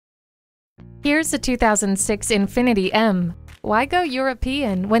Here's a 2006 Infiniti M. Why go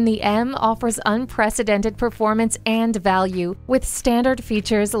European when the M offers unprecedented performance and value with standard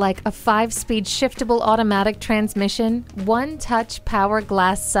features like a 5-speed shiftable automatic transmission, one-touch power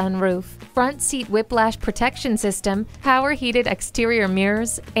glass sunroof, front seat whiplash protection system, power heated exterior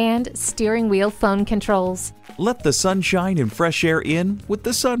mirrors, and steering wheel phone controls. Let the sunshine and fresh air in with the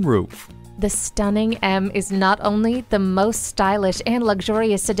sunroof. The stunning M is not only the most stylish and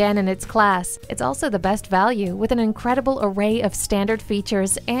luxurious sedan in its class, it's also the best value with an incredible array of standard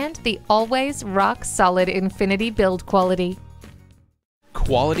features and the always rock-solid Infiniti build quality.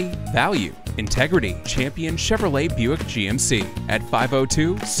 Quality, value, integrity. Champion Chevrolet Buick GMC at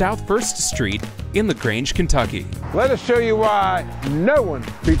 502 South 1st Street in La Grange, Kentucky. Let us show you why no one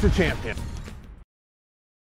beats a champion.